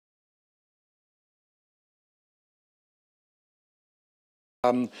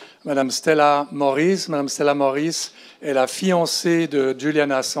Madame Stella Moris. Madame Stella Moris est la fiancée de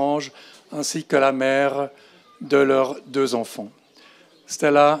Julian Assange ainsi que la mère de leurs deux enfants.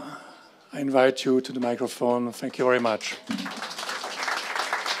 Stella, I invite you to the microphone. Thank you very much.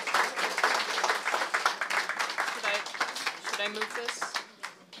 Should I move this?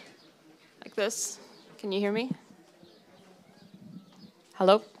 Like this? Can you hear me?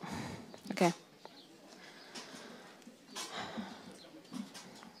 Hello? Okay.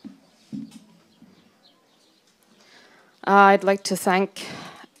 I'd like to thank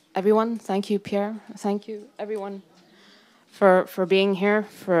everyone. Thank you, Pierre. Thank you, everyone, for being here,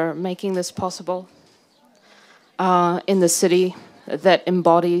 for making this possible in the city that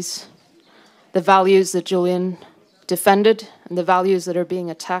embodies the values that Julian defended and the values that are being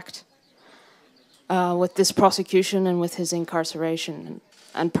attacked with this prosecution and with his incarceration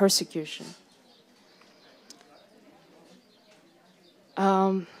and persecution.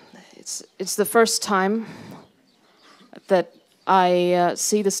 It's the first time that I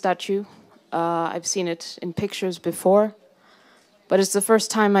see the statue. I've seen it in pictures before, but it's the first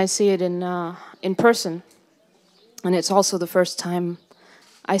time I see it in person, and it's also the first time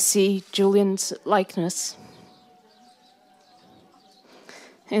I see Julian's likeness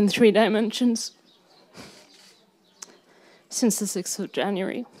in 3 dimensions since the 6th of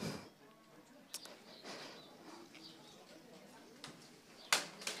January.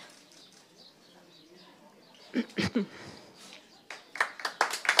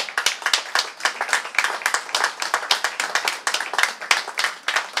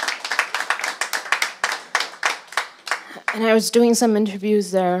 And I was doing some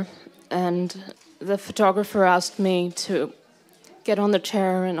interviews there, and the photographer asked me to get on the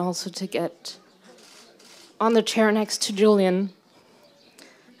chair and also to get on the chair next to Julian.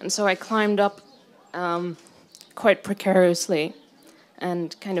 And so I climbed up quite precariously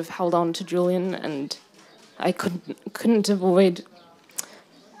and kind of held on to Julian, and I couldn't avoid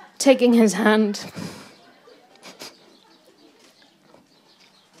taking his hand.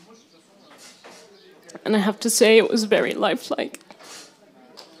 And I have to say, it was very lifelike.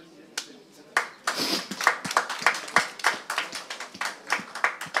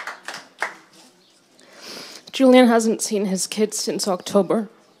 Julian hasn't seen his kids since October,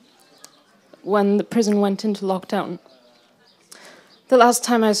 when the prison went into lockdown. The last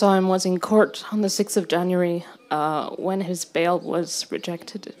time I saw him was in court on the 6th of January, when his bail was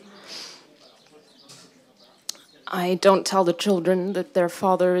rejected. I don't tell the children that their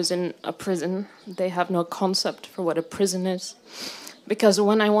father is in a prison. They have no concept for what a prison is. Because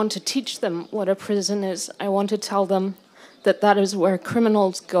when I want to teach them what a prison is, I want to tell them that that is where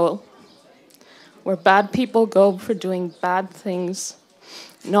criminals go, where bad people go for doing bad things,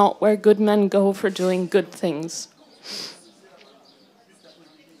 not where good men go for doing good things.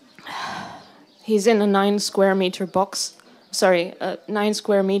 He's in a 9 square meter box, a 9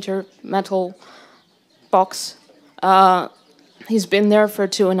 square meter metal box. He's been there for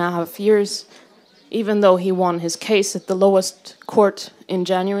 2.5 years, even though he won his case at the lowest court in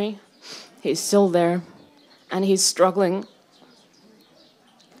January. He's still there, and he's struggling.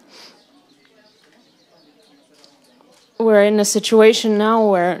 We're in a situation now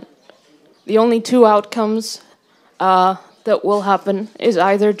where the only 2 outcomes that will happen is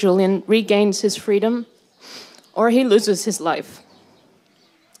either Julian regains his freedom or he loses his life.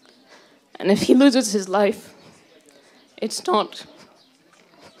 And if he loses his life, it's not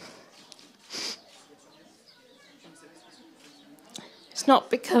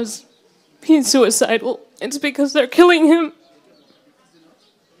because he's suicidal, it's because they're killing him.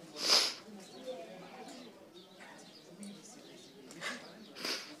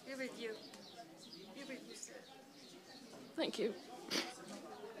 Thank you.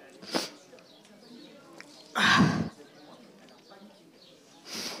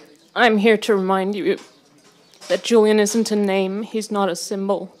 I'm here to remind you that Julian isn't a name, he's not a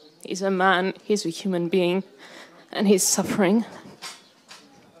symbol. He's a man, he's a human being, and he's suffering.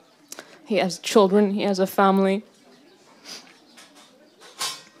 He has children, he has a family.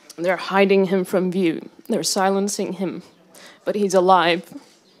 They're hiding him from view, they're silencing him, but he's alive.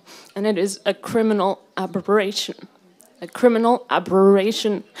 And it is a criminal aberration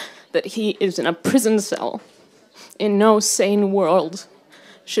that he is in a prison cell. In no sane world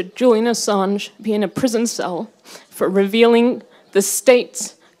should Julian Assange be in a prison cell for revealing the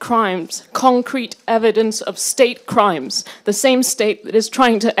state's crimes, concrete evidence of state crimes, the same state that is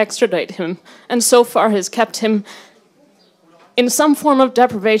trying to extradite him, and so far has kept him in some form of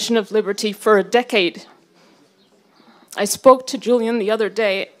deprivation of liberty for a decade. I spoke to Julian the other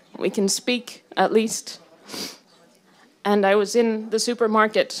day. We can speak, at least. And I was in the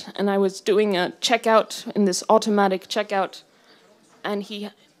supermarket and I was doing a checkout in this automatic checkout. And he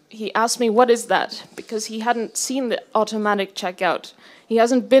asked me, what is that? Because he hadn't seen the automatic checkout. He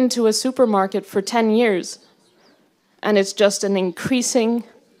hasn't been to a supermarket for 10 years. And it's just an increasing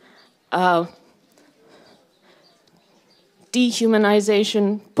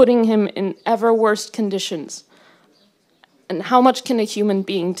dehumanization, putting him in ever worse conditions. And how much can a human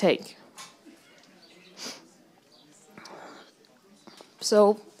being take?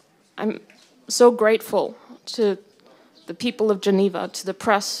 So I'm so grateful to the people of Geneva, to the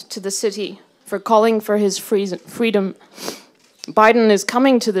press, to the city, for calling for his freedom. Biden is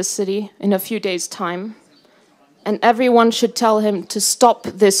coming to this city in a few days' time, and everyone should tell him to stop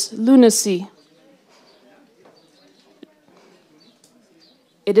this lunacy.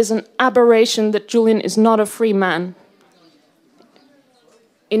 It is an aberration that Julian is not a free man.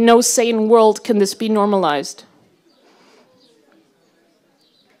 In no sane world can this be normalized.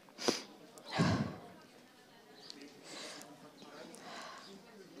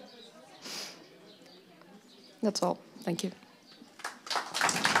 That's all. Thank you.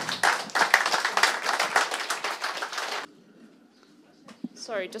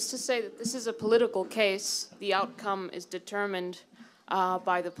 Sorry, just to say that this is a political case. The outcome is determined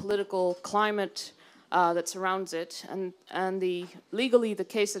by the political climate that surrounds it, and legally the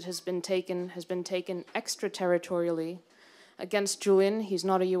case that has been taken extraterritorially against Julian. He's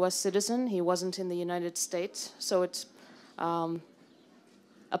not a U.S. citizen. He wasn't in the United States, so it's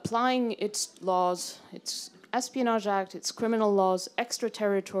applying its laws, its Espionage Act, its criminal laws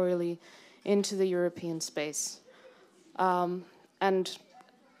extraterritorially into the European space. And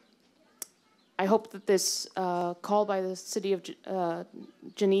I hope that this call by the city of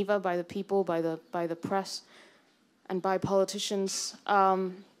Geneva, by the people, by the press, and by politicians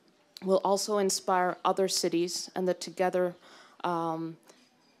will also inspire other cities, and that together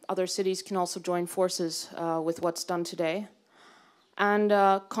other cities can also join forces with what's done today. And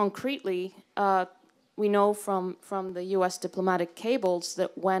concretely, we know from the US diplomatic cables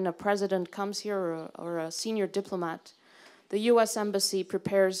that when a president comes here or a senior diplomat, the US Embassy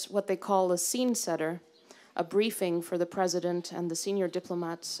prepares what they call a scene setter, a briefing for the president and the senior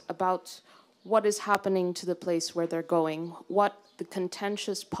diplomats about what is happening to the place where they're going, what the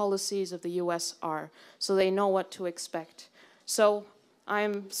contentious policies of the US are, so they know what to expect. So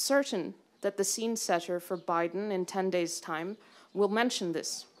I'm certain that the scene setter for Biden in 10 days' time will mention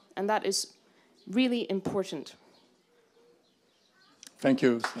this, and that is really important. Thank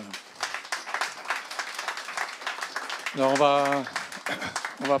you. Alors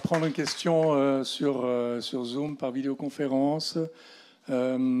on va prendre une question sur Zoom par vidéoconférence.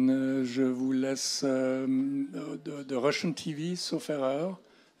 Je vous laisse de Russian TV, sauf erreur.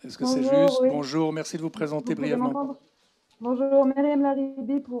 Est-ce que c'est juste? Oui. Bonjour, merci de vous présenter brièvement. Bonjour, Myriam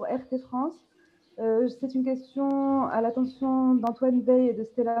Laribi pour RT France. C'est une question à l'attention d'Antoine Veil et de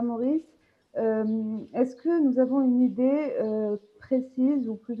Stella Moris. Est-ce que nous avons une idée précise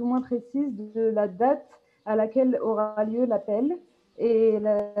ou plus ou moins précise de la date à laquelle aura lieu l'appel? Et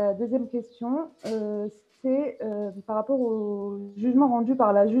la deuxième question, c'est par rapport au jugement rendu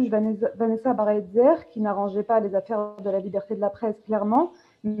par la juge Vanessa Baraitser, qui n'arrangeait pas les affaires de la liberté de la presse, clairement,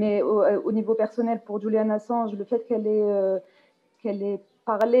 mais au niveau personnel pour Julian Assange, le fait qu'elle ait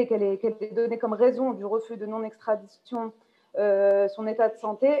parlé, qu'elle ait donné comme raison du refus de non-extradition son état de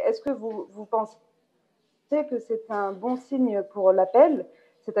santé, est-ce que vous pensez que c'est un bon signe pour l'appel?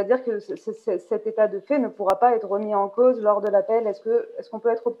 C'est-à-dire que cet état de fait ne pourra pas être remis en cause lors de l'appel. Est-ce qu'on peut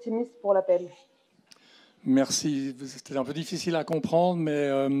être optimiste pour l'appel? Merci. C'était un peu difficile à comprendre,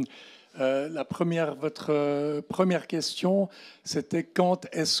 mais votre première question, c'était quand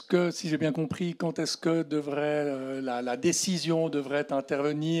est-ce que, si j'ai bien compris, quand est-ce que la décision devrait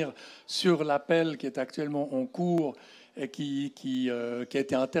intervenir sur l'appel qui est actuellement en cours et qui a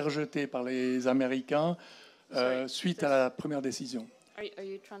été interjeté par les Américains suite à la première décision. Are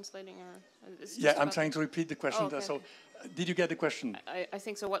you translating? Yeah, I'm trying to repeat the question. Oh, okay. So, did you get the question? I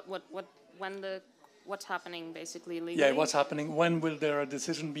think so. What's happening basically legally? Yeah, what's happening? When will there a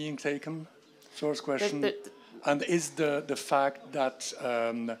decision being taken? First question. And is the fact that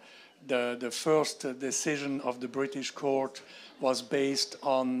the first decision of the British court was based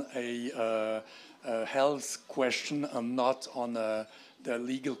on a health question and not on the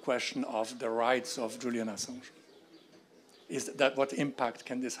legal question of the rights of Julian Assange? Is that what impact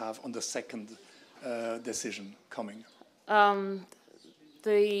can this have on the second decision coming?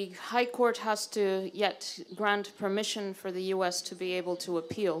 The High Court has to yet grant permission for the US to be able to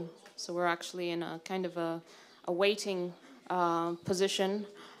appeal. So we're actually in a kind of a waiting position.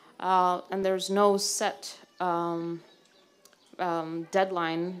 And there's no set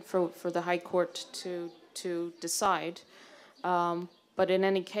deadline for the High Court to decide. But in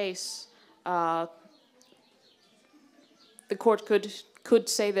any case, the court could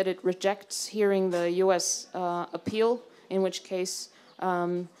say that it rejects hearing the U.S. Appeal, in which case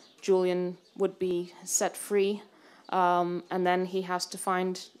Julian would be set free, and then he has to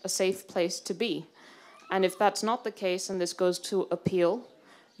find a safe place to be. And if that's not the case, and this goes to appeal,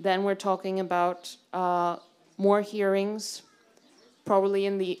 then we're talking about more hearings, probably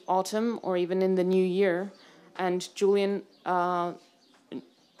in the autumn or even in the new year, and Julian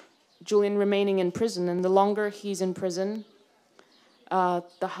remaining in prison. And the longer he's in prison, the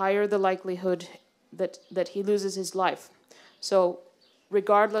higher the likelihood that he loses his life. So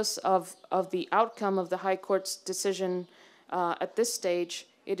regardless of the outcome of the High Court's decision at this stage,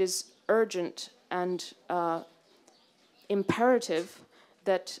 it is urgent and imperative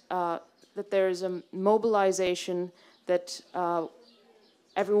that there is a mobilization, that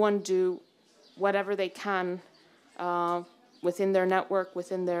everyone do whatever they can within their network,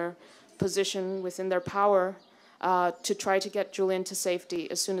 within their position, within their power, to try to get Julian to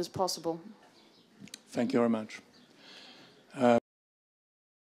safety as soon as possible. Thank you very much.